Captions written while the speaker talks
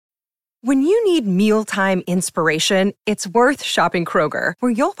When you need mealtime inspiration, it's worth shopping Kroger,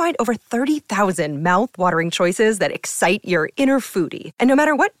 where you'll find over 30,000 mouth-watering choices that excite your inner foodie. And no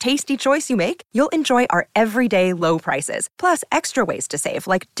matter what tasty choice you make, you'll enjoy our everyday low prices, plus extra ways to save,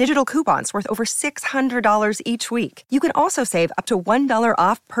 like digital coupons worth over $600 each week. You can also save up to $1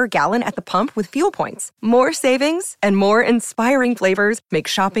 off per gallon at the pump with fuel points. More savings and more inspiring flavors make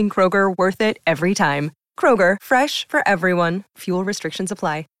shopping Kroger worth it every time. Kroger, fresh for everyone. Fuel restrictions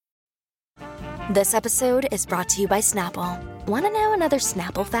apply. This episode is brought to you by Snapple. Want to know another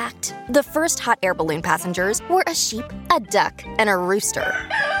Snapple fact? The first hot air balloon passengers were a sheep, a duck, and a rooster.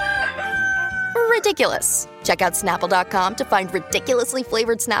 Ridiculous. Check out Snapple.com to find ridiculously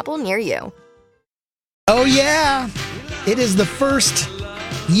flavored Snapple near you. Oh, yeah. It is the first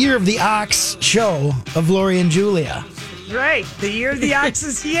Year of the Ox show of Lori and Julia. Right. The Year of the Ox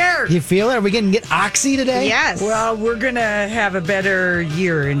is here. You feel it? Are we going to get oxy today? Yes. Well, we're going to have a better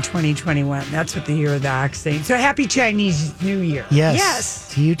year in 2021. That's what the Year of the Ox saying. So happy Chinese New Year.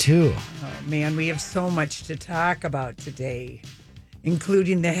 Yes. To you too. Oh, man, we have so much to talk about today,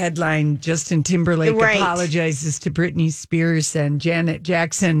 including the headline, Justin Timberlake apologizes to Britney Spears and Janet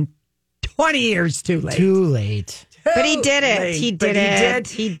Jackson 20 years too late. Too late. But he did it. He did it.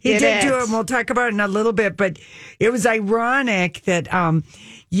 He did do it. And we'll talk about it in a little bit. But it was ironic that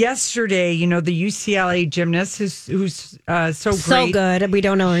yesterday, you know, the UCLA gymnast who's so great. So good. We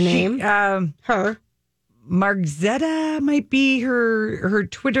don't know her name. Her. Margzetta might be her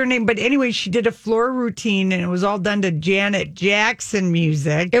Twitter name. But anyway, she did a floor routine and it was all done to Janet Jackson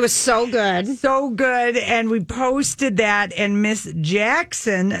music. It was so good. So good. And we posted that and Miss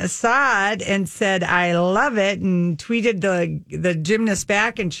Jackson Assad and said, I love it. And tweeted the gymnast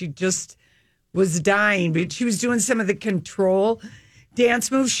back and she just was dying. But she was doing some of the control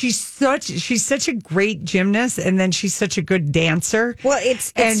dance moves. She's such a great gymnast, and then she's such a good dancer. Well,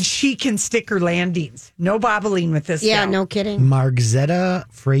 it's and she can stick her landings. No bobbling with this. Yeah, gal. no kidding.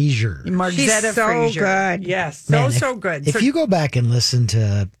 Margzetta Frazier. She's so good. Yes, so good. If you go back and listen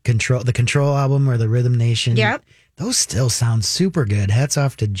to the Control album or the Rhythm Nation, those still sound super good. Hats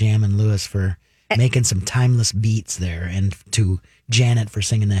off to Jam and Lewis for making some timeless beats there, and to Janet for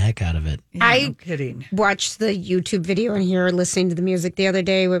singing the heck out of it. Yeah, no kidding. Watched the YouTube video and here listening to the music the other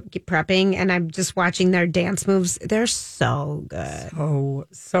day with prepping, and I'm just watching their dance moves. They're so good.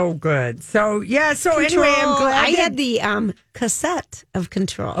 So good. So yeah. So Control. anyway, I'm glad I had the cassette of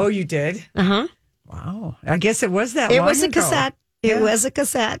Control. Oh, you did? Uh-huh. Wow. I guess it was that. It long was a ago. cassette. It was a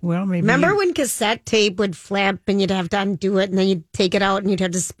cassette. Well, maybe. Remember when cassette tape would flap and you'd have to undo it, and then you'd take it out and you'd have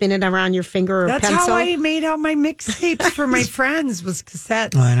to spin it around your finger or That's pencil? how I made all my mixtapes for my friends was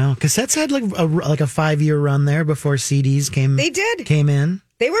cassettes. Oh, I know. Cassettes had like a 5-year run there before CDs came. They did. Came in.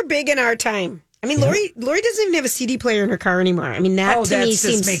 They were big in our time. I mean, Lori doesn't even have a CD player in her car anymore. I mean, that to me that's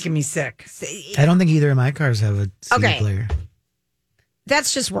seems just making me sick. I don't think either of my cars have a CD player.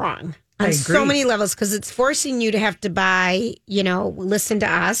 That's just wrong on I so agree. many levels, because it's forcing you to have to buy, listen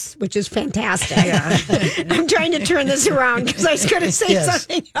to us, which is fantastic. I'm trying to turn this around because I was going to say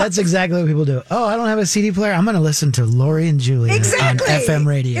something else. That's exactly what people do. Oh, I don't have a CD player. I'm going to listen to Lori and Julia on FM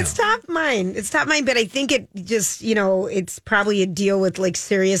radio. It's top mind. But I think it just, it's probably a deal with like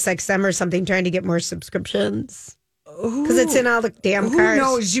Sirius XM or something trying to get more subscriptions. Because it's in all the damn cars. Who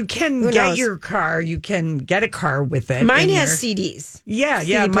knows? You can get your car. You can get a car with it. Mine has CDs. Yeah.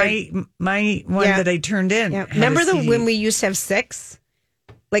 My one that I turned in. Yeah. Remember when we used to have 6?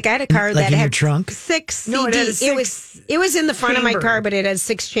 Like I had a car that in had your trunk? 6 CDs. No, it had a six it was in the front of my chamber. car, but it had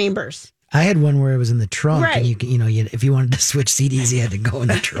 6 chambers. I had one where it was in the trunk, Right. and if you wanted to switch CDs, you had to go in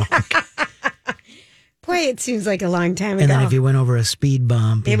the trunk. Boy, it seems like a long time ago. And then if you went over a speed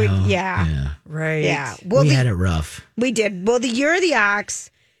bump, It would- know, yeah. Right. Yeah. Well, we had it rough. We did. Well, the Year of the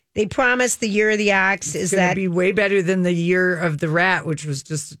Ox, they promised the Year of the Ox is Going to that be way better than the Year of the Rat, which was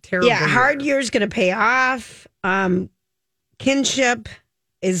just a terrible year. hard year's going to pay off. Kinship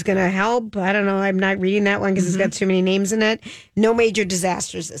is going to help. I don't know. I'm not reading that one because it's got too many names in it. No major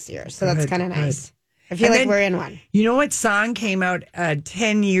disasters this year, so that's Good, kind of good. nice. I feel And like then- we're in one. You know what song came out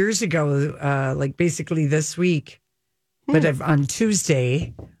 10 years ago, like basically this week, but on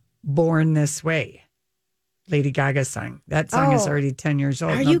Tuesday, Born This Way. Lady Gaga song. That song is already 10 years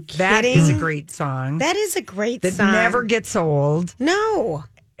old. Are Now, you That kidding? is a great song. That is a great that song. never gets old. No.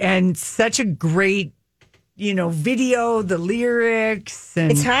 And such a great, video, the lyrics.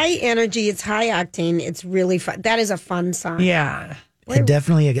 And It's high energy. It's high octane. It's really fun. That is a fun song. yeah, And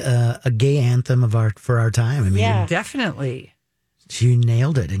definitely a gay anthem for our time. I mean, Yeah. definitely. she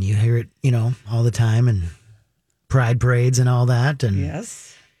nailed it, and you hear it, all the time, and pride parades and all that. And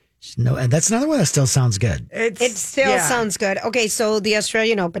Yes. No, and that's another one that still sounds good. It still sounds good. Okay, so the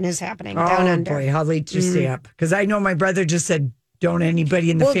Australian Open is happening down under. Oh, boy, how late did you stay up? Because I know my brother just said, don't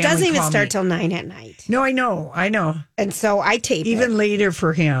anybody in the family Well, it doesn't even call start me. till 9 at night. No, I know. And so I tape Even it. later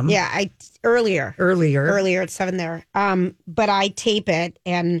for him. Yeah, earlier at 7 there. But I tape it,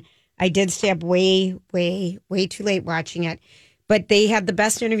 and I did stay up way, way, way too late watching it. But they had the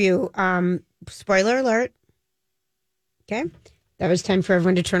best interview. Spoiler alert. Okay. That was time for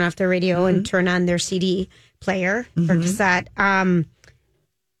everyone to turn off their radio and turn on their CD player or cassette.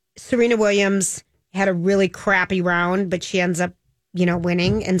 Serena Williams had a really crappy round, but she ends up,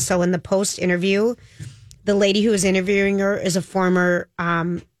 winning. And so in the post interview, the lady who was interviewing her is a former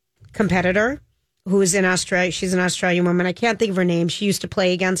competitor who is in Australia. She's an Australian woman. I can't think of her name. She used to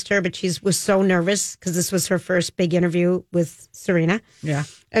play against her, but she was so nervous because this was her first big interview with Serena. Yeah.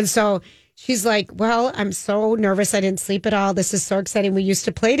 And so she's like, well, I'm so nervous. I didn't sleep at all. This is so exciting. We used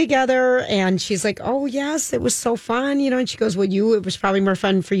to play together. And she's like, oh, yes, it was so fun. And she goes, well, it was probably more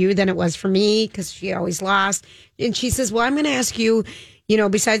fun for you than it was for me because she always lost. And she says, well, I'm going to ask you,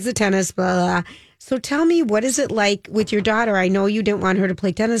 besides the tennis, blah, blah. So tell me, what is it like with your daughter? I know you didn't want her to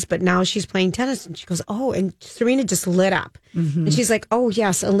play tennis, but now she's playing tennis. And she goes, oh, and Serena just lit up. And she's like, oh,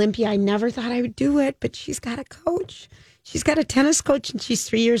 yes, Olympia. I never thought I would do it, but she's got a coach. She's got a tennis coach and she's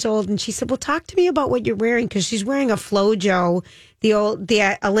 3 years old. And she said, well, talk to me about what you're wearing. Because she's wearing a FloJo,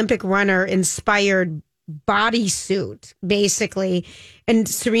 the Olympic runner inspired bodysuit, basically. And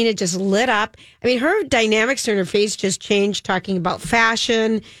Serena just lit up. I mean, her dynamics in her face just changed, talking about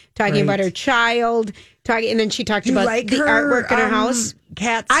fashion, talking about her child, and then she talked about the artwork in her house.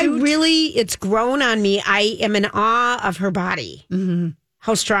 Cat suit? It's grown on me. I am in awe of her body.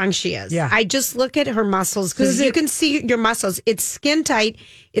 How strong she is. Yeah. I just look at her muscles because you can see your muscles. It's skin tight.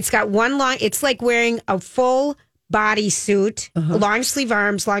 It's got it's like wearing a full body suit, long sleeve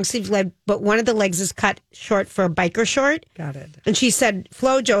arms, long sleeve leg, but one of the legs is cut short for a biker short. Got it. And she said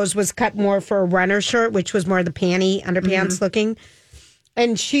FloJo's was cut more for a runner short, which was more the underpants looking.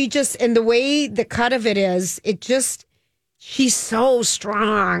 And and the way the cut of it is, she's so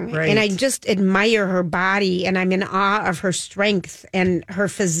strong. Right. And I just admire her body and I'm in awe of her strength and her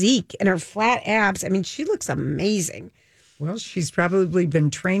physique and her flat abs. I mean, she looks amazing. Well, she's probably been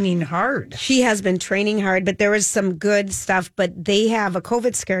training hard. She has been training hard, but there was some good stuff. But they have a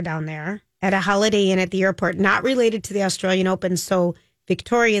COVID scare down there at a Holiday Inn at the airport, not related to the Australian Open. So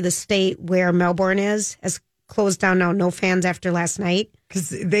Victoria, the state where Melbourne is, has closed down now. No fans after last night. Because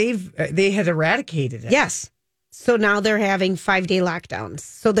they had eradicated it. Yes. So now they're having 5-day lockdowns.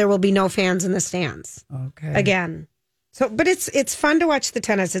 So there will be no fans in the stands. Okay. Again. So, but it's fun to watch the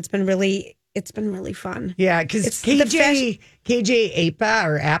tennis. It's been really fun. Yeah, because KJ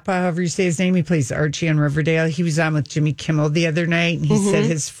Apa, however you say his name, he plays Archie on Riverdale. He was on with Jimmy Kimmel the other night, and he said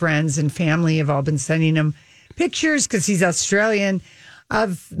his friends and family have all been sending him pictures because he's Australian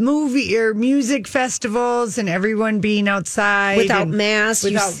of movie or music festivals and everyone being outside without masks.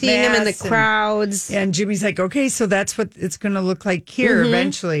 You're seeing him in the crowds. And Jimmy's like, okay, so that's what it's going to look like here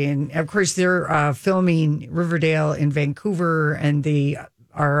eventually. And of course, they're filming Riverdale in Vancouver, and they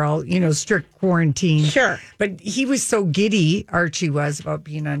are all, strict quarantine. Sure. But he was so giddy, Archie was, about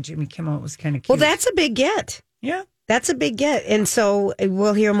being on Jimmy Kimmel. It was kind of cute. Well, that's a big get. Yeah. That's a big get. And so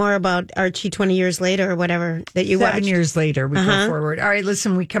we'll hear more about Archie 20 years later or whatever that you watched. 7 years later, we go forward. All right,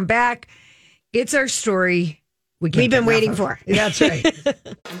 listen, we come back. It's our story. We've been waiting for. That's right.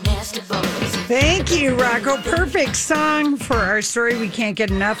 Thank you, Rocco. Perfect song for our story we can't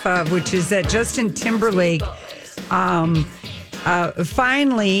get enough of, which is that Justin Timberlake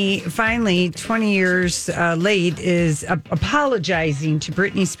finally, 20 years late, is apologizing to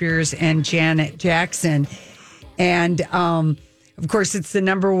Britney Spears and Janet Jackson. And, of course, it's the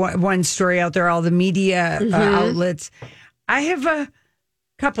number one story out there, all the media outlets. I have a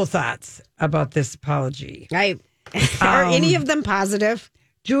couple thoughts about this apology. Are any of them positive?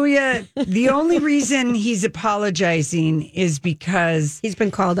 Julia, the only reason he's apologizing is because he's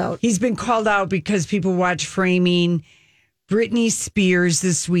been called out. He's been called out because people watch Framing Britney Spears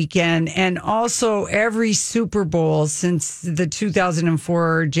this weekend, and also every Super Bowl since the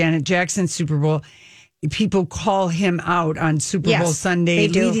 2004 Janet Jackson Super Bowl. People call him out on Super Bowl Sunday,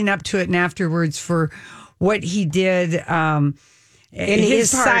 leading up to it and afterwards for what he did. In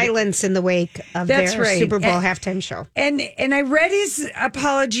his silence in the wake of their Super Bowl halftime show. And I read his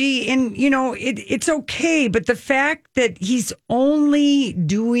apology, and, it's okay. But the fact that he's only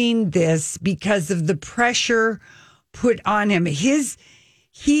doing this because of the pressure put on him, he's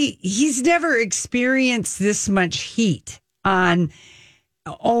never experienced this much heat on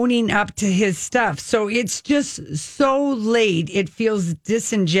owning up to his stuff. So it's just so late. It feels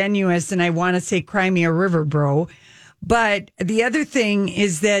disingenuous. And I want to say, cry me a river, bro. But the other thing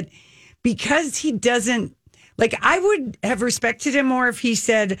is that because he doesn't, like, I would have respected him more if he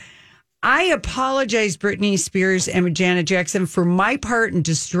said, I apologize, Britney Spears and Janet Jackson, for my part in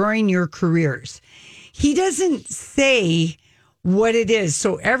destroying your careers. He doesn't say what it is.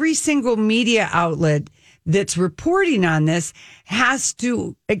 So every single media outlet that's reporting on this has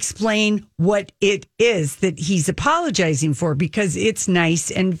to explain what it is that he's apologizing for, because it's nice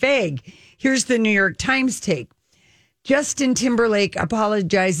and vague. Here's the New York Times take. Justin Timberlake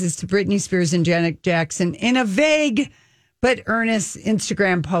apologizes to Britney Spears and Janet Jackson in a vague but earnest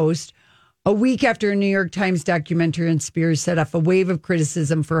Instagram post a week after a New York Times documentary on Spears set off a wave of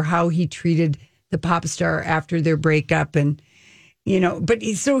criticism for how he treated the pop star after their breakup. And, you know, but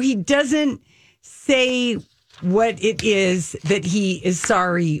so he doesn't say what it is that he is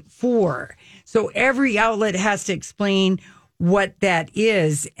sorry for. So every outlet has to explain what that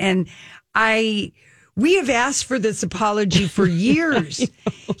is. And we have asked for this apology for years.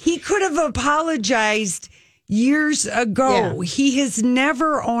 He could have apologized years ago. Yeah. He has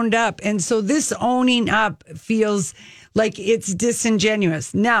never owned up. And so this owning up feels like it's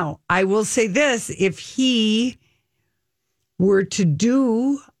disingenuous. Now, I will say this, if he were to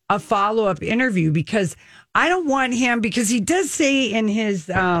do a follow-up interview, because I don't want him, because he does say in his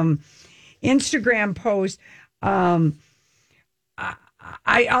Instagram post,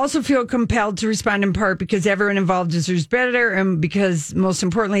 I also feel compelled to respond in part because everyone involved deserves better, and because, most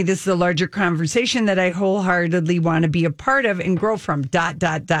importantly, this is a larger conversation that I wholeheartedly want to be a part of and grow from, ...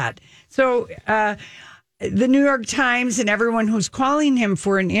 So the New York Times and everyone who's calling him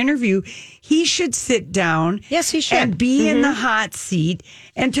for an interview, he should sit down. Yes, he should. And be in the hot seat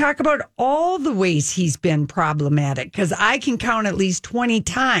and talk about all the ways he's been problematic, because I can count at least 20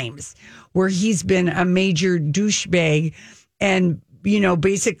 times where he's been a major douchebag and, you know,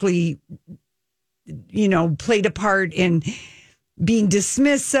 basically, you know, played a part in being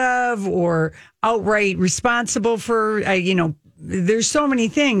dismissive or outright responsible for, you know, there's so many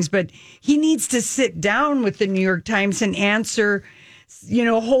things, but he needs to sit down with the New York Times and answer, you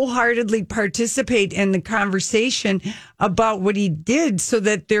know, wholeheartedly participate in the conversation about what he did, so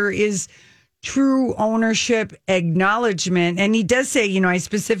that there is true ownership, acknowledgement. And he does say, you know, I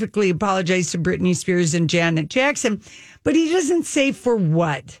specifically apologize to Britney Spears and Janet Jackson, but he doesn't say for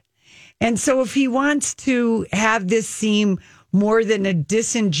what. And so if he wants to have this seem more than a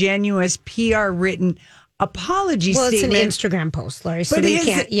disingenuous PR written apology statement. Well, it's an Instagram post, Lori, so but they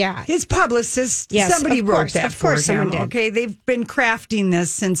can't, his publicist, somebody wrote that for him. Okay, they've been crafting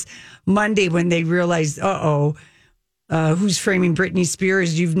this since Monday when they realized, who's framing Britney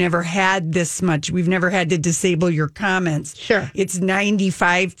Spears? You've never had this much. We've never had to disable your comments. Sure. It's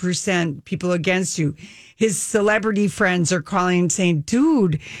 95% people against you. His celebrity friends are calling saying,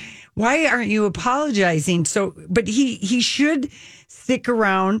 dude, why aren't you apologizing? So, but he should stick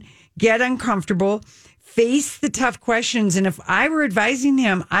around, get uncomfortable, face the tough questions. And if I were advising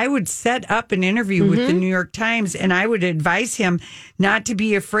him, I would set up an interview with the New York Times, and I would advise him not to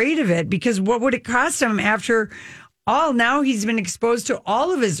be afraid of it, because what would it cost him after all? Now he's been exposed to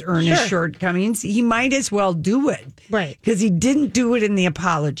all of his earnest shortcomings. He might as well do it. Right. Because he didn't do it in the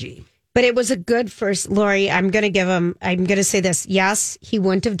apology. But it was a good first, Lori. I'm going to say this. Yes, he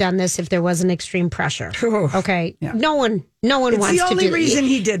wouldn't have done this if there wasn't extreme pressure. Okay. Yeah. No one wants to do it. It's the only reason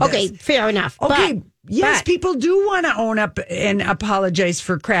he did this. Okay, fair enough. Okay. But people do want to own up and apologize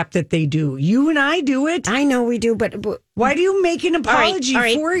for crap that they do. You and I do it. I know we do, but why do you make an apology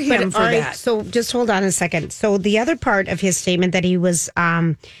for him for that? So just hold on a second. So the other part of his statement that he was,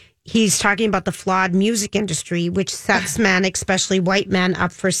 he's talking about the flawed music industry, which sets men, especially white men,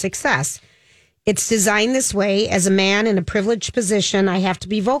 up for success. It's designed this way. As a man in a privileged position, I have to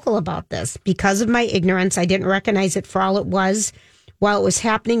be vocal about this. Because of my ignorance, I didn't recognize it for all it was while it was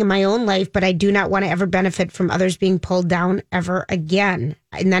happening in my own life, but I do not want to ever benefit from others being pulled down ever again.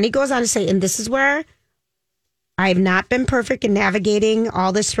 And then he goes on to say, and this is where I have not been perfect in navigating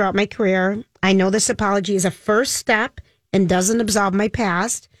all this throughout my career. I know this apology is a first step and doesn't absolve my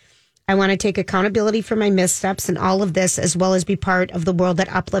past. I want to take accountability for my missteps and all of this, as well as be part of the world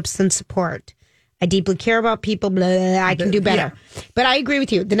that uplifts and support. I deeply care about people. Blah, blah, blah, I can do better. Yeah. But I agree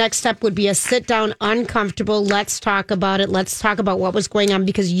with you. The next step would be a sit down, uncomfortable. Let's talk about it. Let's talk about what was going on,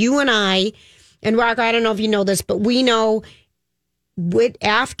 because you and I, and Rock, I don't know if you know this, but we know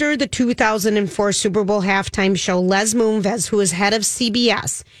after the 2004 Super Bowl halftime show, Les Moonves, who was head of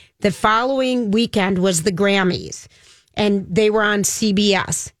CBS, the following weekend was the Grammys. and they were on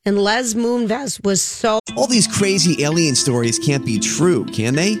CBS. And Les Moonves was so... All these crazy alien stories can't be true,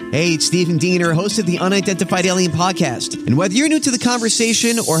 can they? Hey, it's Stephen Diener, host of the Unidentified Alien Podcast. And whether you're new to the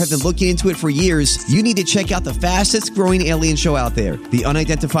conversation or have been looking into it for years, you need to check out the fastest growing alien show out there, the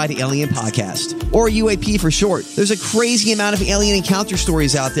Unidentified Alien Podcast, or UAP for short. There's a crazy amount of alien encounter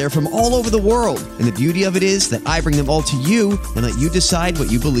stories out there from all over the world. And the beauty of it is that I bring them all to you and let you decide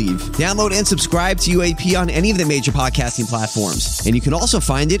what you believe. Download and subscribe to UAP on any of the major podcasting platforms. And you can also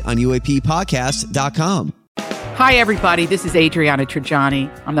find it on UAPpodcast.com. Hi, everybody. This is Adriana Trajani.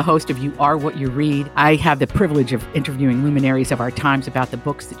 I'm the host of You Are What You Read. I have the privilege of interviewing luminaries of our times about the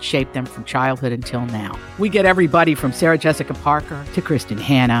books that shaped them from childhood until now. We get everybody from Sarah Jessica Parker to Kristen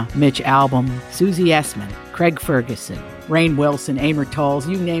Hanna, Mitch Albom, Susie Essman, Craig Ferguson, Rainn Wilson, Amor Tolls,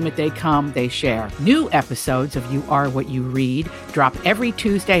 you name it, they come, they share. New episodes of You Are What You Read drop every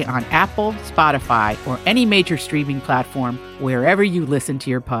Tuesday on Apple, Spotify, or any major streaming platform wherever you listen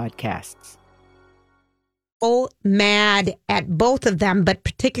to your podcasts. Mad at both of them, but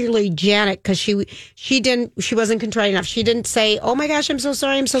particularly Janet, because she wasn't contrite enough. She didn't say, "Oh my gosh, I'm so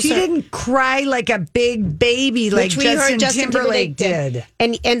sorry, I'm so sorry." She didn't cry like a big baby like Justin Timberlake did.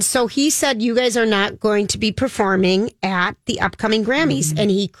 And so he said, "You guys are not going to be performing at the upcoming Grammys." Mm-hmm.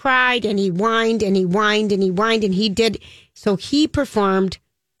 And he cried and he whined and he whined and he whined and he did. So he performed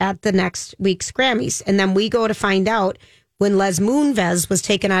at the next week's Grammys, and then we go to find out, when Les Moonves was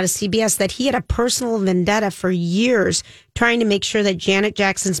taken out of CBS, that he had a personal vendetta for years trying to make sure that Janet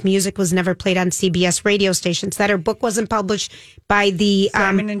Jackson's music was never played on CBS radio stations, that her book wasn't published by the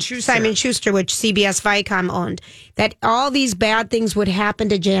Simon & Schuster, which CBS Viacom owned, that all these bad things would happen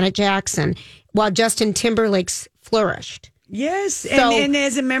to Janet Jackson while Justin Timberlake's flourished. Yes, and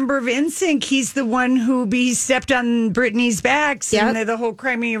as a member of NSYNC, he's the one who stepped on Britney's backs and the whole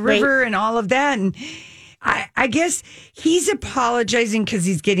Crimea River and all of that. And I guess he's apologizing because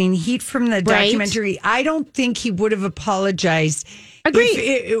he's getting heat from the documentary. I don't think he would have apologized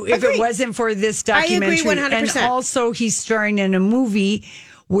if it wasn't for this documentary. I agree 100%. And also, he's starring in a movie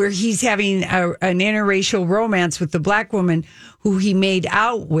where he's having an interracial romance with the black woman who he made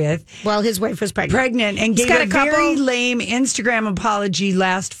out with. Well, his wife was pregnant. And gave a very lame Instagram apology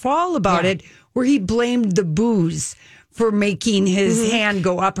last fall about it, where he blamed the booze for making his hand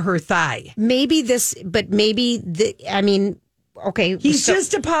go up her thigh. Okay. He's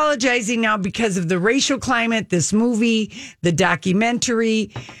just apologizing now because of the racial climate, this movie, the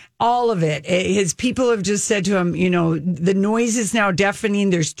documentary, all of it. His people have just said to him, the noise is now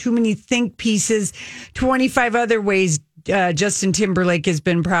deafening. There's too many think pieces. 25 other ways Justin Timberlake has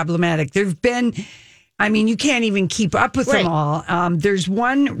been problematic. There've been... you can't even keep up with them all. There's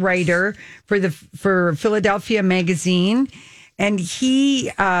one writer for Philadelphia Magazine, and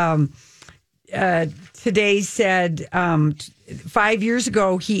he today said 5 years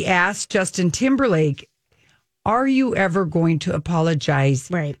ago he asked Justin Timberlake, "Are you ever going to apologize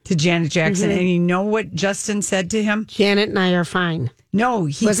to Janet Jackson?" Mm-hmm. And you know what Justin said to him? "Janet and I are fine." No,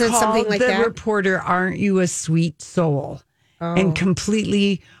 he Wasn't called something like the that? reporter, "Aren't you a sweet soul?" And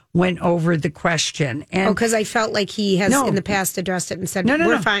completely went over the question. And because I felt like he has in the past addressed it and said,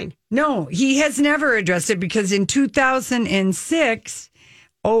 we're fine. No, he has never addressed it, because in 2006,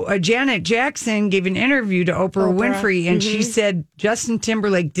 Janet Jackson gave an interview to Oprah Winfrey, and she said, "Justin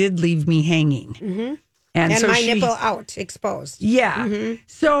Timberlake did leave me hanging." Mm-hmm. And so my nipple out, exposed. Yeah. Mm-hmm.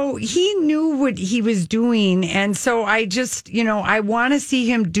 So he knew what he was doing. And so I just, I want to see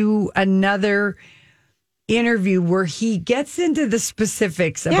him do another interview where he gets into the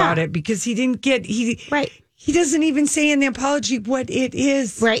specifics about it, because he didn't get he doesn't even say in the apology what it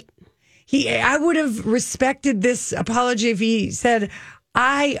is. I would have respected this apology if he said,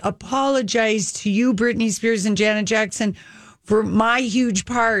 "I apologize to you, Britney Spears and Janet Jackson, for my huge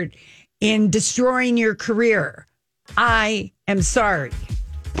part in destroying your career. I am sorry."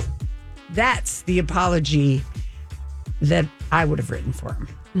 That's the apology that I would have written for him.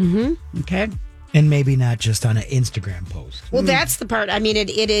 Mm-hmm. Okay. And maybe not just on an Instagram post. Well, that's the part.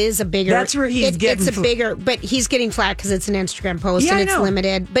 It is a bigger. That's where he's getting. It's a bigger, but he's getting flat because it's an Instagram post and it's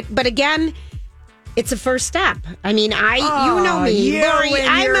limited. But again, it's a first step. You know me, Lori.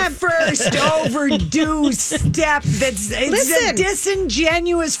 I'm a first overdue step. It's a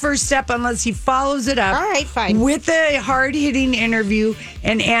disingenuous first step unless he follows it up. All right, fine. With a hard hitting interview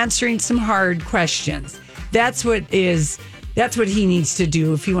and answering some hard questions. That's what he needs to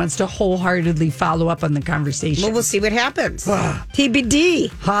do if he wants to wholeheartedly follow up on the conversation. Well, we'll see what happens. TBD.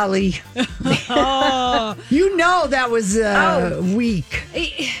 Holly. That was weak.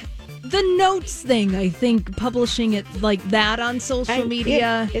 The notes thing, I think, publishing it like that on social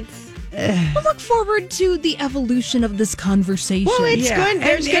media. We'll look forward to the evolution of this conversation. Well, it's good.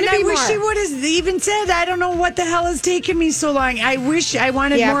 There's going to be more. I wish he would have even said, I don't know what the hell has taken me so long. I wish I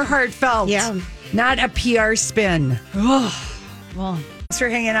wanted more heartfelt. Yeah. Not a PR spin. Oh, well. Thanks for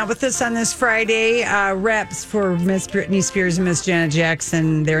hanging out with us on this Friday. Reps for Miss Britney Spears and Miss Janet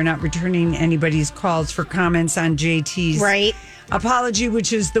Jackson. They're not returning anybody's calls for comments on JT's apology,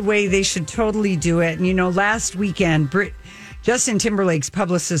 which is the way they should totally do it. And, last weekend, Justin Timberlake's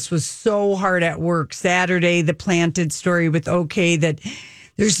publicist was so hard at work. Saturday, the planted story with OK that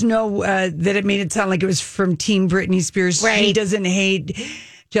there's no, that it made it sound like it was from Team Britney Spears. Right. She doesn't hate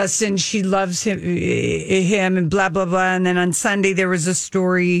Justin, she loves him and blah, blah, blah. And then on Sunday, there was a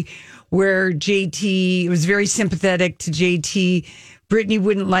story where JT was very sympathetic to JT. Britney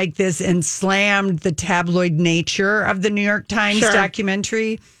wouldn't like this and slammed the tabloid nature of the New York Times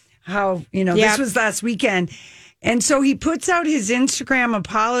documentary. How, this was last weekend. And so he puts out his Instagram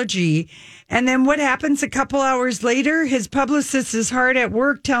apology. And then what happens a couple hours later? His publicist is hard at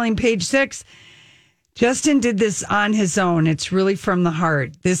work telling Page Six, Justin did this on his own. It's really from the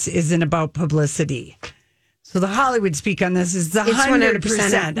heart. This isn't about publicity. So the Hollywood speak on this is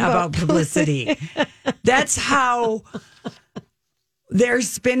 100% about publicity. That's how they're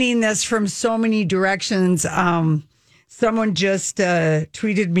spinning this from so many directions. Someone just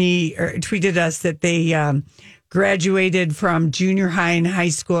tweeted us that they graduated from junior high and high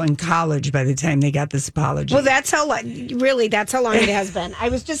school and college by the time they got this apology. Well, that's how long it has been. I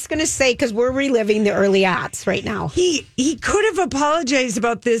was just going to say, because we're reliving the early aughts right now. He could have apologized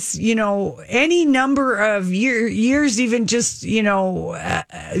about this, any number of years, even just,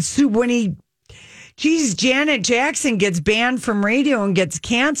 when Janet Jackson gets banned from radio and gets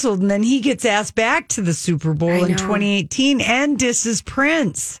canceled, and then he gets asked back to the Super Bowl in 2018 and disses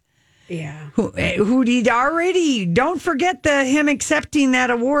Prince. Yeah. Who he'd already, don't forget him accepting that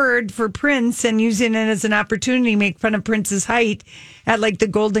award for Prince and using it as an opportunity to make fun of Prince's height at the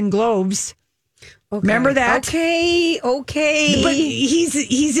Golden Globes. Okay. Remember that? Okay. But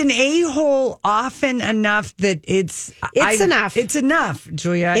he's an a-hole often enough that it's enough. It's enough,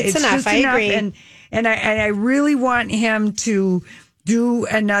 Julia. It's enough. Just I agree. And I really want him to do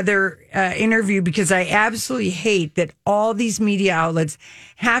another interview because I absolutely hate that all these media outlets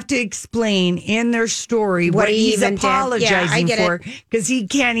have to explain in their story what he's apologizing for because he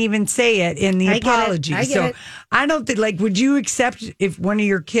can't even say it in the apology. I don't think, would you accept if one of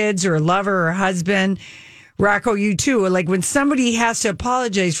your kids or a lover or a husband, Rocco, you too, when somebody has to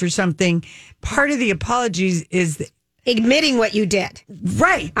apologize for something, part of the apologies is admitting what you did.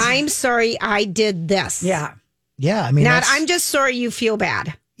 Right. I'm sorry I did this. Yeah. Yeah, I mean, I'm just sorry you feel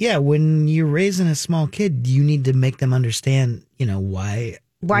bad. Yeah, when you're raising a small kid, you need to make them understand, why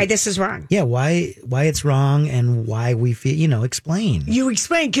this is wrong. Yeah, why it's wrong and why we feel, explain. You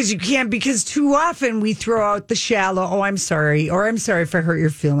explain because you can't, because too often we throw out the shallow, oh, I'm sorry, or I'm sorry if I hurt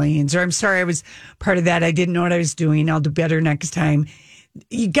your feelings, or I'm sorry I was part of that. I didn't know what I was doing. I'll do better next time.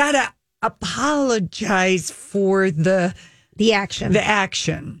 You got to apologize for the action. The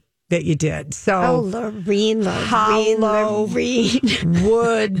action that you did. So, Lorene.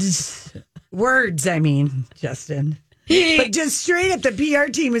 Words, I mean, Justin. But just straight up, the PR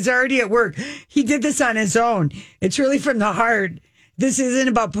team is already at work. He did this on his own. It's really from the heart. This isn't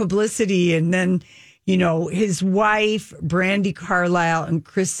about publicity. And then, his wife, Brandi Carlile, and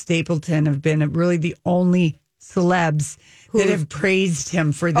Chris Stapleton have been really the only celebs that have praised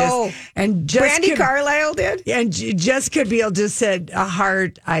him for this. Oh, and Brandi Carlile did? And Jessica Biel just said, a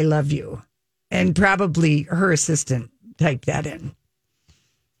heart, I love you. And probably her assistant typed that in.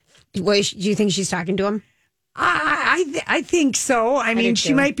 Well, do you think she's talking to him? I think so. I mean,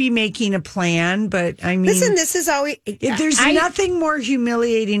 she might be making a plan, but I mean... Listen, this is always... There's nothing more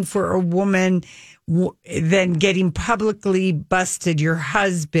humiliating for a woman than getting publicly busted, your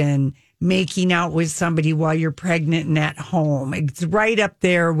husband making out with somebody while you're pregnant and at home. It's right up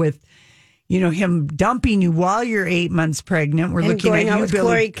there with, him dumping you while you're 8 months pregnant. We're looking at you,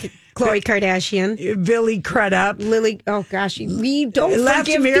 Billy. Khloe Kardashian. Billy Crudup. Lily, oh gosh, we don't left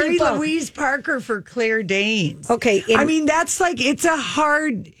forgive Mary people. Louise Parker for Claire Danes. Okay. I mean, that's it's a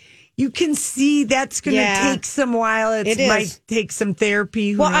hard... You can see that's going to take some while. It might take some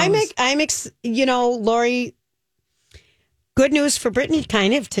therapy. Who knows? Lori, good news for Britney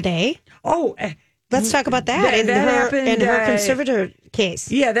kind of today. Oh, let's talk about that. In her conservator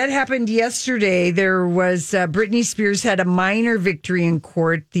case. Yeah, that happened yesterday. There was Britney Spears had a minor victory in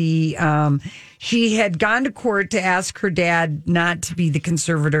court. She had gone to court to ask her dad not to be the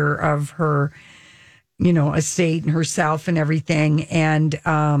conservator of her, estate and herself and everything. And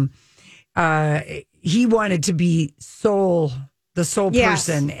he wanted to be sole the sole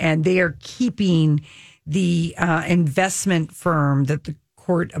person, and they are keeping the investment firm that the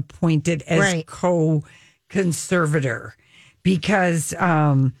court appointed as co-conservator because,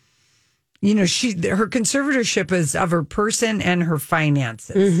 her conservatorship is of her person and her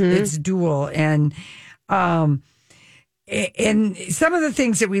finances. It's dual. And some of the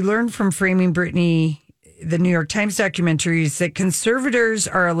things that we learned from Framing Britney, the New York Times documentary, is that conservators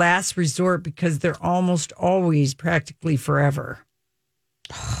are a last resort because they're almost always practically forever.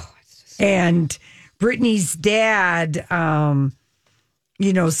 And Britney's dad,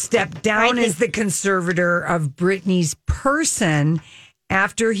 stepped down as the conservator of Britney's person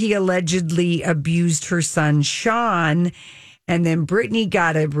after he allegedly abused her son, Sean. And then Britney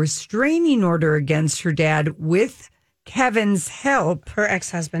got a restraining order against her dad with Kevin's help. Her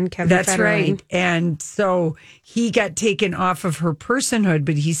ex-husband, Kevin That's Federline. right. And so he got taken off of her personhood,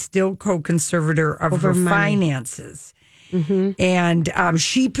 but he's still co-conservator of her finances. And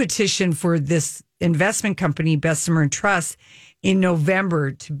she petitioned for this investment company, Bessemer and Trust, in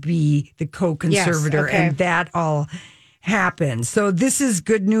November to be the co-conservator. Yes, okay. And that all happened. So this is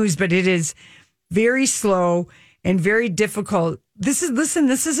good news, but it is very slow and very difficult. This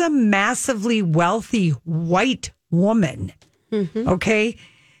is a massively wealthy white woman, okay,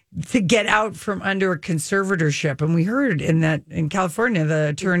 to get out from under a conservatorship. And we heard in California, the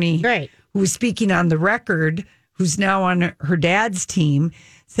attorney who was speaking on the record, who's now on her dad's team,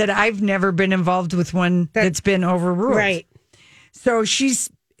 said, I've never been involved with one that's been overruled. Right. So she's,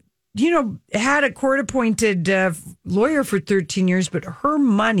 had a court-appointed lawyer for 13 years, but her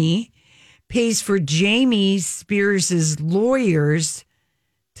money pays for Jamie Spears' lawyers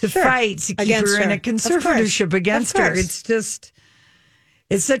to fight to keep her in a conservatorship against her.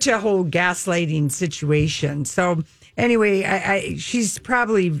 It's such a whole gaslighting situation. So anyway, she's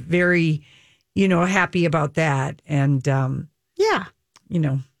probably very, happy about that. And,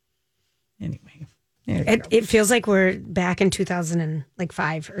 anyway. It feels like we're back in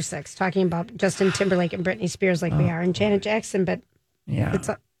 2005 or 6 talking about Justin Timberlake and Britney Spears like we are, and Janet Jackson. But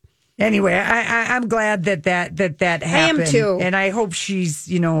anyway, I'm glad that happened. I am too, and I hope she's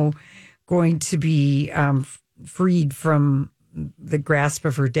going to be freed from the grasp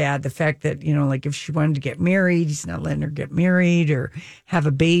of her dad. The fact that if she wanted to get married, he's not letting her get married or have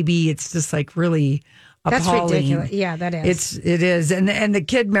a baby. It's just like really. That's appalling. ridiculous. Yeah, that is. It is. And the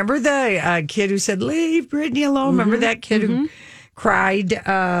kid, remember the kid who said, leave Britney alone? Remember that kid who cried?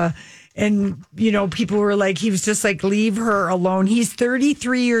 And, people were like, he was just like, leave her alone. He's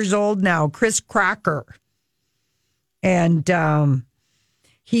 33 years old now, Chris Crocker. And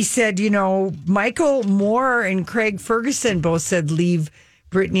he said, Michael Moore and Craig Ferguson both said, leave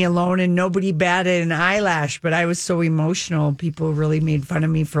Britney alone, and nobody batted an eyelash, but I was so emotional. People really made fun of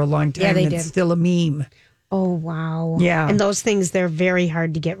me for a long time. Yeah, they did. It's still a meme. Oh, wow. Yeah. And those things, they're very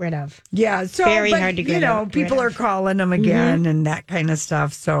hard to get rid of. Yeah. So, very hard to get rid of. People are calling them again and that kind of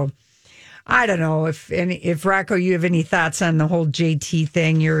stuff. So I don't know if Rocco, you have any thoughts on the whole JT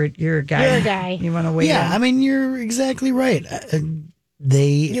thing. You're a guy. You're a guy. You want to weigh in? Yeah, I mean, you're exactly right.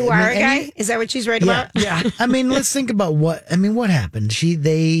 You are a guy? Is that what she's right about? Yeah. I mean, let's think about what happened.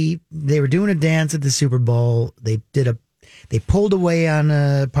 They were doing a dance at the Super Bowl. They pulled away on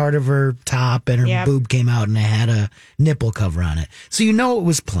a part of her top and her boob came out and it had a nipple cover on it. So it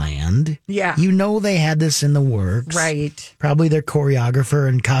was planned. Yeah. They had this in the works. Right. Probably their choreographer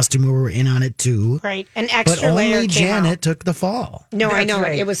and costumer were in on it too. Right. An extra but layer only came Janet out. took the fall. No, That's I know.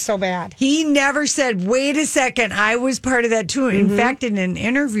 right. It was so bad. He never said, wait a second, I was part of that too. In fact, in an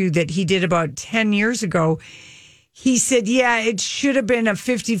interview that he did about 10 years ago, he said, yeah, it should have been a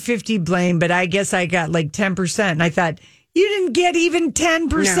 50-50 blame, but I guess I got like 10%. And I thought, you didn't get even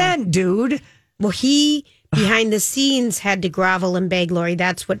 10%, dude. Well, he, behind the scenes, had to grovel and beg Lori.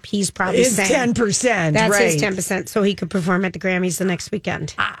 That's what he's probably saying. 10%. That's right. his 10%, so he could perform at the Grammys the next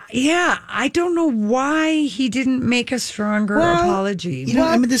weekend. Yeah, I don't know why he didn't make a stronger apology.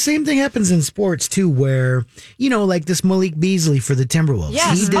 The same thing happens in sports too, where like this Malik Beasley for the Timberwolves.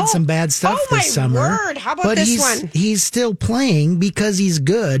 Yes. He did some bad stuff this summer. Word. How about this one? He's still playing because he's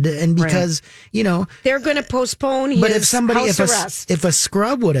good and because they're going to postpone his house arrest. If a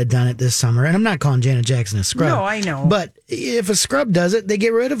scrub would have done it this summer, and I'm not calling Janet Jackson a scrub. No, I know. But if a scrub does it, they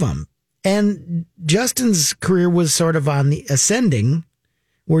get rid of him. And Justin's career was sort of on the ascending,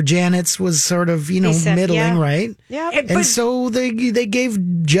 where Janet's was sort of, middling, right? Yeah. And so they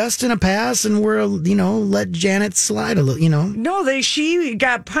gave Justin a pass and let Janet slide a little, No, she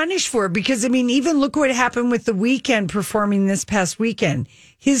got punished for it because, even look what happened with The Weeknd performing this past weekend.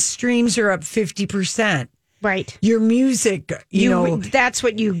 His streams are up 50%. Right. Your music, you know. That's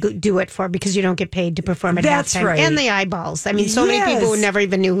what you do it for, because you don't get paid to perform at That's halftime. right. And the eyeballs. I mean, so many people who never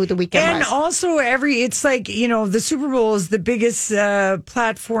even knew who The Weeknd was. And also it's like, you know, the Super Bowl is the biggest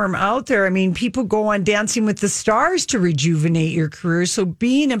platform out there. I mean, people go on Dancing with the Stars to rejuvenate your career. So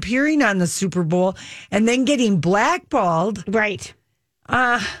appearing on the Super Bowl and then getting blackballed. Right.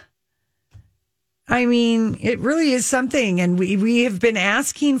 I mean, it really is something. And we have been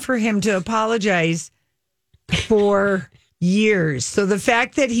asking for him to apologize for years. So the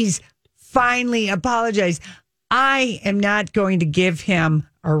fact that he's finally apologized, I am not going to give him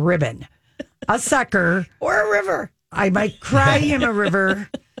a ribbon, a sucker, or a river. I might cry him a river.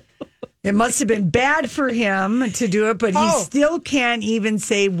 It must have been bad for him to do it, but he still can't even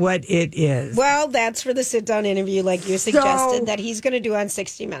say what it is. Well, that's for the sit-down interview, like you suggested, that he's going to do on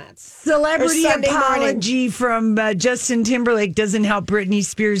 60 Minutes. Celebrity apology from Justin Timberlake doesn't help Britney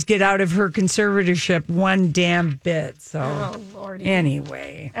Spears get out of her conservatorship one damn bit. So,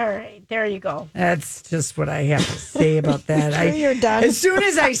 anyway. All right, there you go. That's just what I have to say about that. You're done. As soon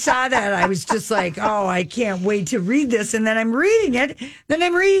as I saw that, I was just like, oh, I can't wait to read this. And then I'm reading it. Then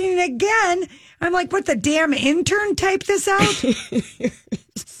I'm reading it again. I'm like, what, the damn intern typed this out?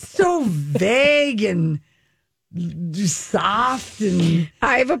 So vague and soft. And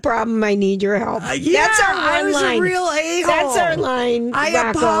I have a problem. I need your help. Yeah, that's our I was line. a real a-hole. That's our line.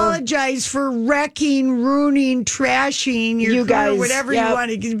 I apologize for wrecking, ruining, trashing your you career, guys, whatever you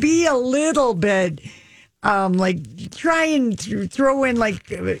want to be a little bit. Like try and throw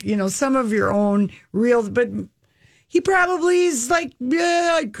in some of your own real, but he probably is like,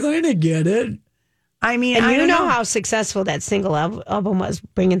 yeah, I kind of get it. I mean, and I don't know how successful that single album was,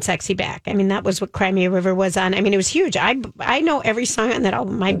 Bringing Sexy Back. I mean, that was what Cry Me a River was on. I mean, it was huge. I know every song on that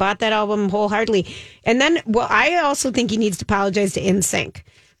album. I bought that album wholeheartedly. And then, I also think he needs to apologize to NSYNC.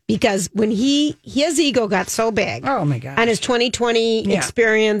 Because when his ego got so big, oh my god, on his 2020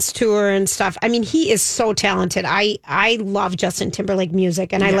 experience tour and stuff. I mean, he is so talented. I love Justin Timberlake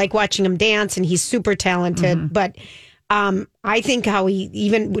music, and I like watching him dance, and he's super talented. Mm-hmm. But I think how he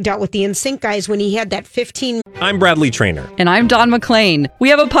even dealt with the NSYNC guys when he had that 15. I'm Bradley Trainer. And I'm Don McClain. We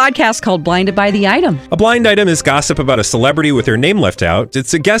have a podcast called Blinded by the Item. A blind item is gossip about a celebrity with their name left out.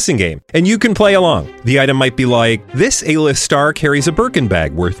 It's a guessing game, and you can play along. The item might be like, this A-list star carries a Birkin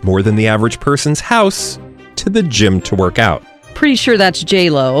bag worth more than the average person's house to the gym to work out. Pretty sure that's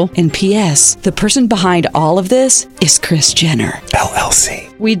J-Lo. And P.S. the person behind all of this is Kris Jenner,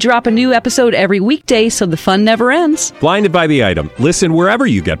 LLC. We drop a new episode every weekday so the fun never ends. Blinded by the Item. Listen wherever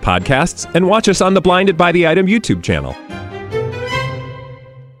you get podcasts and watch us on the Blinded by the Item YouTube channel.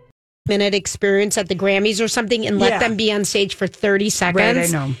 Minute experience at the Grammys or something and let them be on stage for 30 seconds. Right,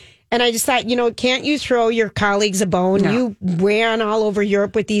 I know. And I just thought, can't you throw your colleagues a bone? No. You ran all over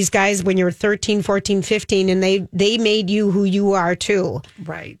Europe with these guys when you were 13, 14, 15, and they made you who you are, too.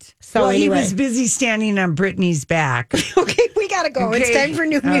 Right. So anyway. He was busy standing on Britney's back. Okay, we got to go. Okay. It's time for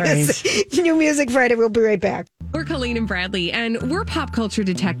new music. Right. New Music Friday. We'll be right back. We're Colleen and Bradley, and we're pop culture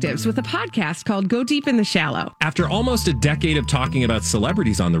detectives with a podcast called Go Deep in the Shallow. After almost a decade of talking about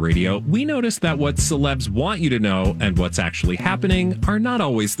celebrities on the radio, we noticed that what celebs want you to know and what's actually happening are not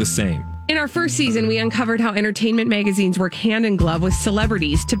always the same. In our first season, we uncovered how entertainment magazines work hand in glove with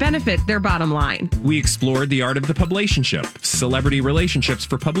celebrities to benefit their bottom line. We explored the art of the publicationship, celebrity relationships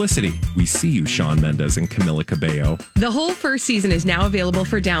for publicity. We see you, Shawn Mendes and Camila Cabello. The whole first season is now available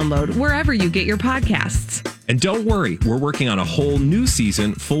for download wherever you get your podcasts. And don't worry, we're working on a whole new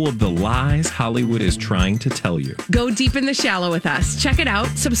season full of the lies Hollywood is trying to tell you. Go deep in the shallow with us. Check it out,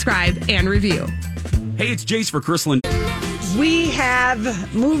 subscribe, and review. Hey, it's Jace for Chrisland. We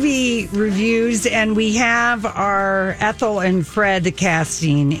have movie reviews, and we have our Ethel and Fred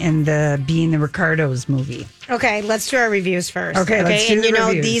casting in the Being the Ricardos movie. Okay, let's do our reviews first. Okay, let's do the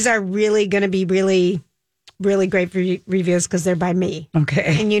reviews. These are really going to be really, really great reviews because they're by me.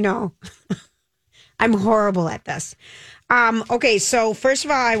 Okay. And I'm horrible at this. Okay, so first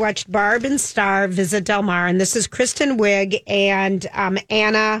of all, I watched Barb and Star Visit Del Mar, and this is Kristen Wiig and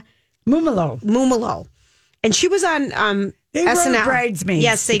Anna Mumolo. And she was on they SNL. wrote Bridesmaids.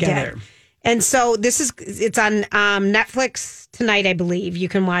 Yes, they together. did. And so it's on Netflix tonight, I believe. You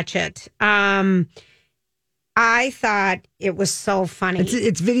can watch it. I thought it was so funny.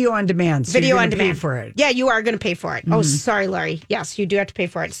 It's video on demand. So video you're on demand. Pay for it. Yeah, you are going to pay for it. Mm-hmm. Oh, sorry, Laurie. Yes, you do have to pay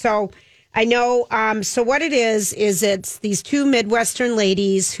for it. So I know. So what it is it's these two Midwestern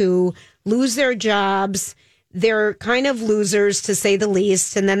ladies who lose their jobs. They're kind of losers, to say the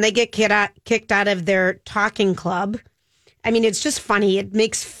least, and then they get kicked out of their talking club. I mean, it's just funny. It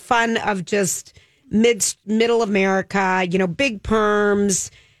makes fun of just middle America, big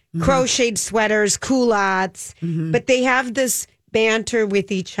perms, crocheted sweaters, culottes, but they have this banter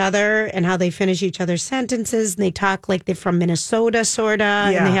with each other and how they finish each other's sentences, and they talk like they're from Minnesota, sorta,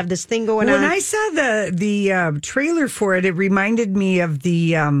 and they have this thing going on. When I saw the trailer for it, it reminded me of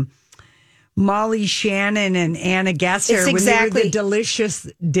the Molly Shannon and Anna Gesser when they were the delicious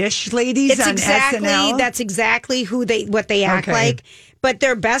dish ladies on SNL. That's exactly what they act like. But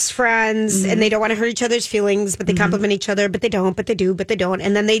they're best friends, and they don't want to hurt each other's feelings, but they compliment each other, but they don't, but they do, but they don't.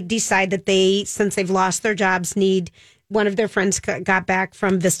 And then they decide that since they've lost their jobs, one of their friends got back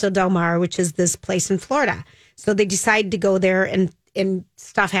from Vista Del Mar, which is this place in Florida. So they decide to go there, and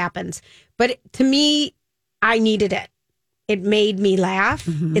stuff happens. But to me, I needed it. It made me laugh.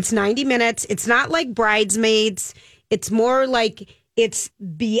 It's 90 minutes. It's not like Bridesmaids. It's more like it's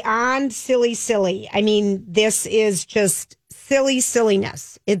beyond silly. I mean, this is just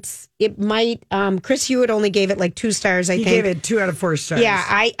silliness. It might, Chris Hewitt only gave it like 2 stars, I think. He gave it 2 out of 4 stars. Yeah,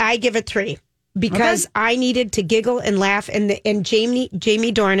 I give it 3 because I needed to giggle and laugh. And Jamie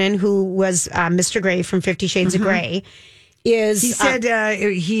Dornan, who was Mr. Grey from 50 Shades of Grey, he said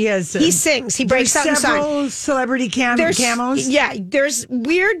he sings. He breaks out in song. Several celebrity camos. Yeah, there's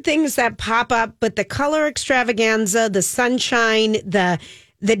weird things that pop up, but the color extravaganza, the sunshine, the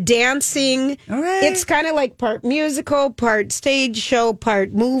dancing, it's kind of like part musical, part stage show,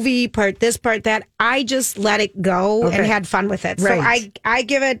 part movie, part this, part that. I just let it go and had fun with it. Right. So I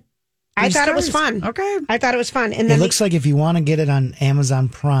give it. I thought it was fun. Okay. I thought it was fun. And then it looks like if you want to get it on Amazon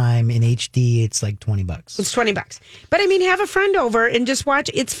Prime in HD, it's like $20. It's $20. But I mean, have a friend over and just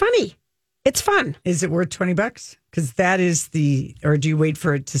watch. It's funny. It's fun. Is it worth $20? Because that is or do you wait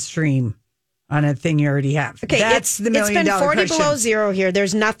for it to stream on a thing you already have? Okay. That's the $1 million question. It's been 40 question. below zero here.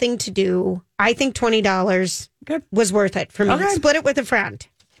 There's nothing to do. I think $20 was worth it for me. Okay. Split it with a friend.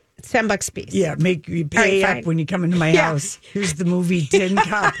 It's $10 a piece. Yeah. Make you pay up when you come into my house. Here's the movie Tin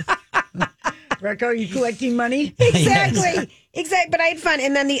Cup. Recco, are you collecting money? Exactly. But I had fun.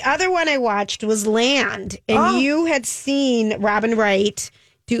 And then the other one I watched was Land. And you had seen Robin Wright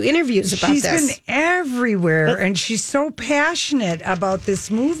do interviews about this. She's been everywhere, and she's so passionate about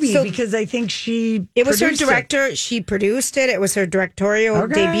this movie because I think it was her director. She produced it. It was her directorial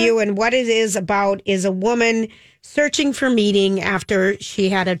debut. And what it is about is a woman searching for meaning after she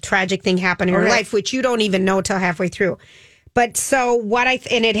had a tragic thing happen in her life, which you don't even know till halfway through. But so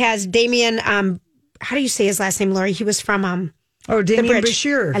and it has Damien, how do you say his last name, Lori? He was from Damien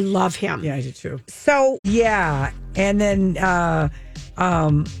Bashir. I love him. Yeah, I do too. So yeah, and then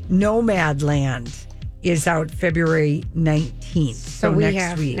Nomadland is out February 19th. So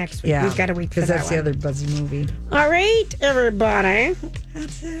next week. Yeah. We've got a week because that's the other buzzy movie. All right, everybody.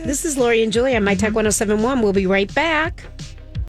 That's it. This is Lori and Julia on My Talk 107.1. We'll be right back.